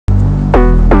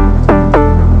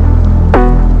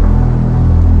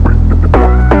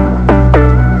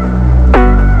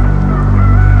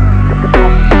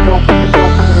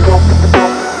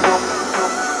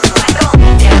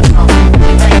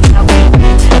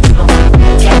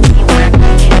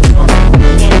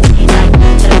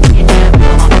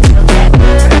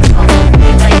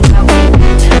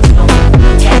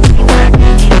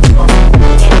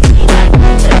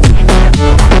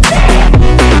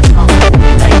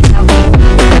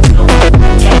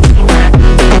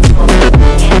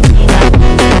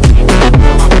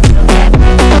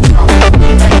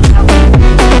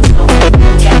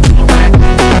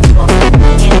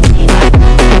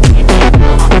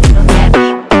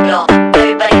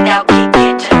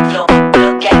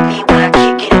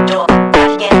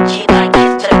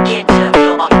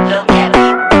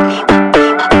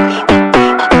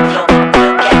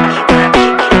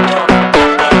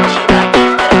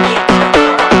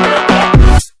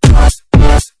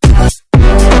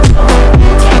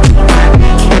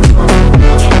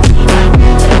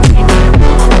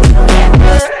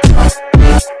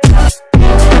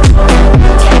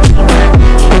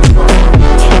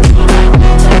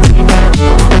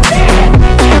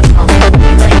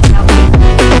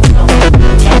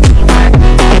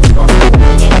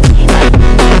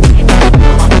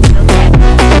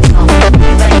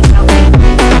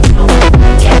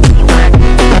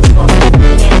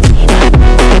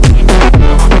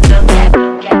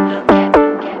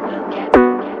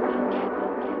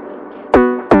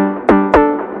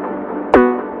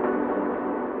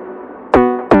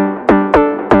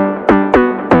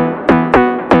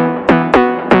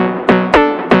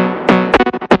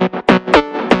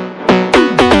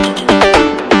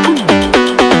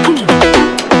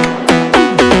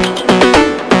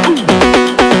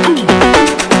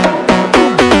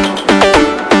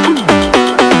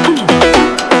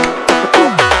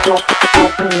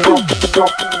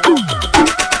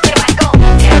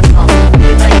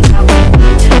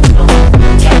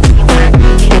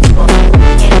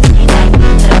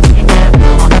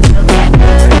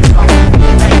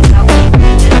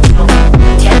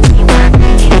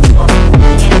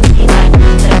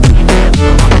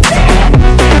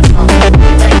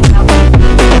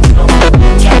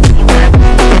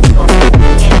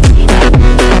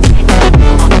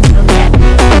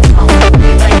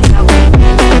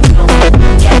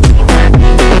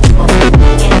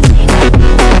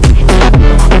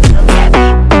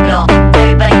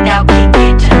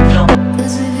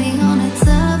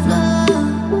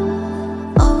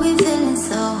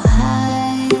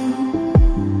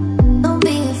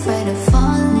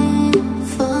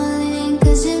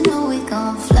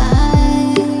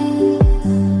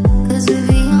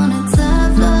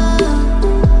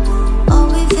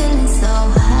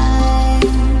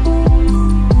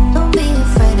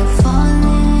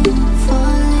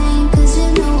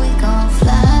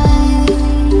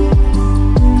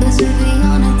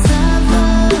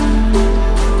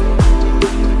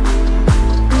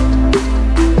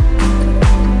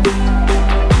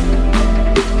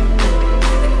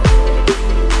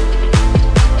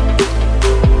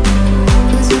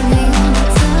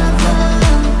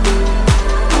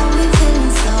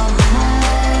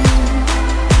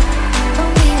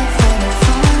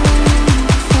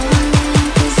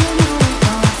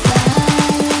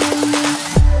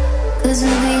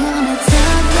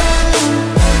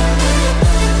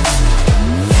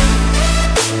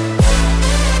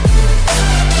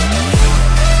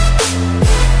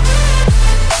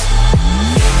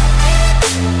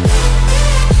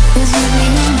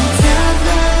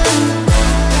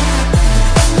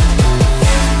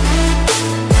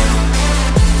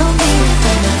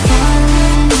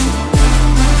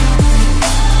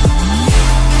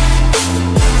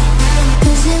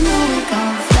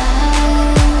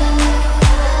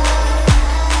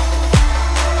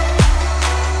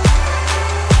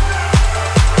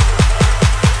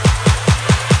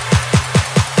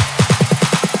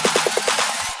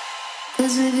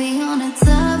'Cause we be on a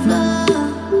top floor.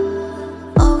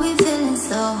 Oh, we feeling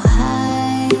so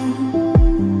high.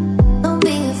 Don't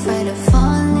be afraid of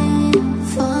falling,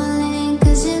 falling,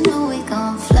 'cause you know we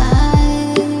gon'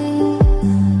 fly.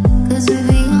 'Cause we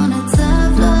be on a top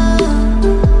floor.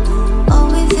 Oh,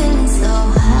 we feeling so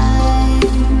high.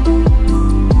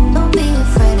 Don't be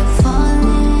afraid of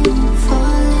falling,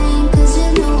 falling, 'cause you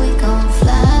know we gon'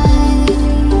 fly.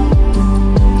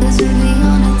 'Cause we be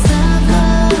on a top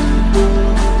floor.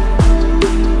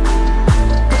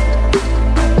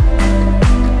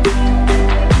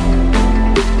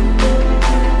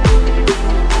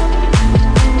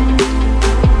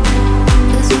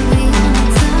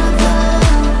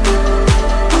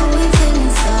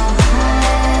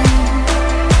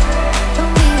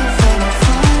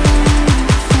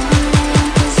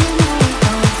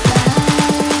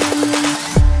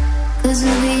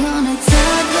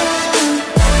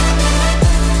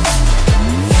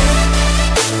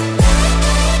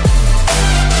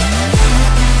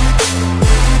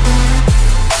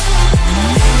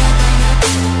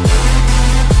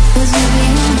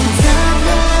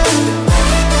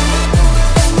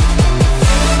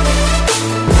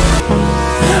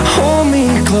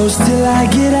 Close till I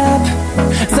get up.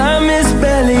 Time is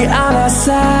barely on our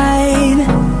side.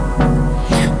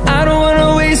 I don't wanna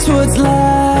waste what's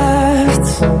left.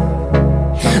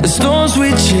 The storms we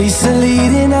chase are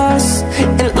leading us,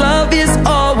 and love is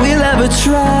all we'll ever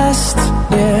trust.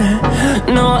 Yeah,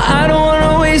 no, I don't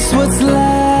wanna waste what's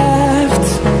left.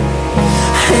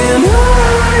 And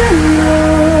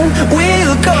on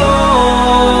we'll go,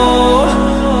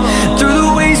 through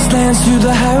the wastelands, through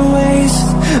the highways,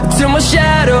 till my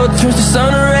shadow turns to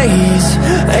sun rays.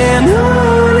 And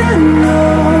on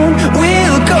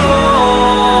we'll go,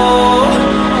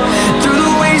 through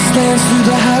the wastelands, through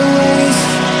the highways,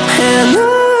 and on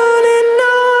we'll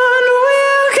go.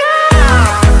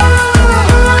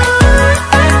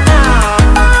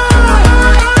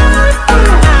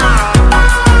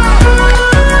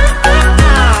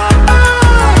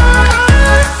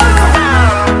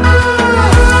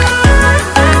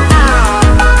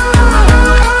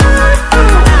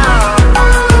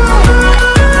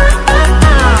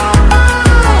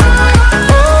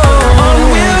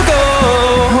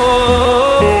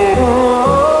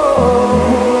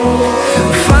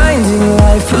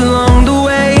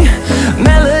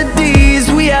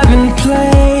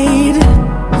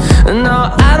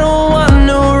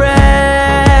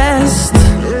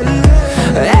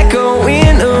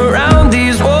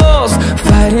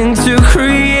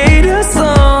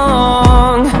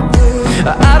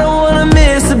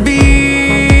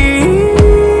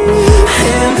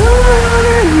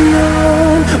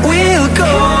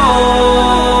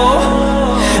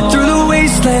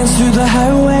 Through the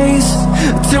highways,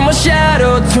 till my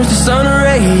shadow turns to sun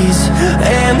rays.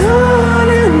 And on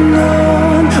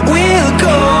we'll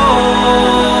go,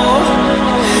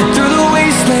 through the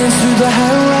wastelands, through the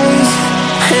highways,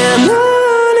 and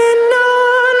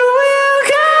on we'll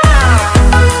go.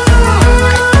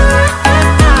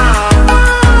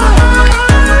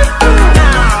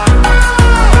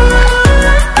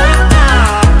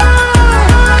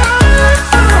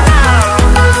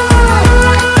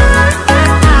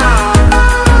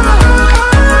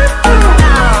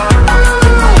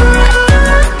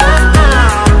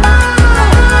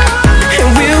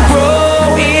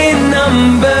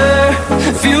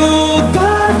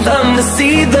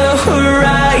 See the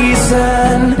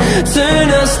horizon, turn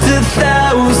us to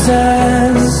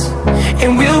thousands,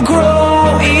 and we'll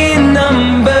grow in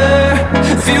number,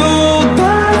 fueled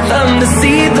by them to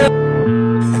see the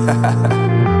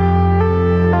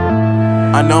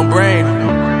Unknown Brain,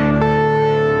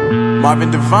 Marvin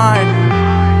Divine.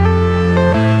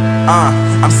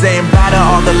 I'm saying bye to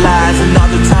all the lies and all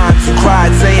the times you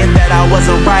cried, saying that I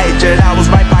wasn't right, yet I was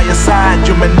right by your side.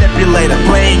 You manipulator,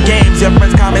 playing games, your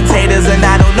friends commentators, and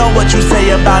I don't know what you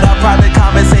say about our private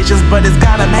conversations, but it's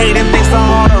got them hating. Thanks to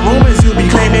all the rumors you be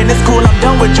claiming. It's cool, I'm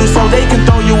done with you, so they can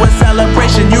throw you a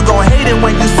celebration. You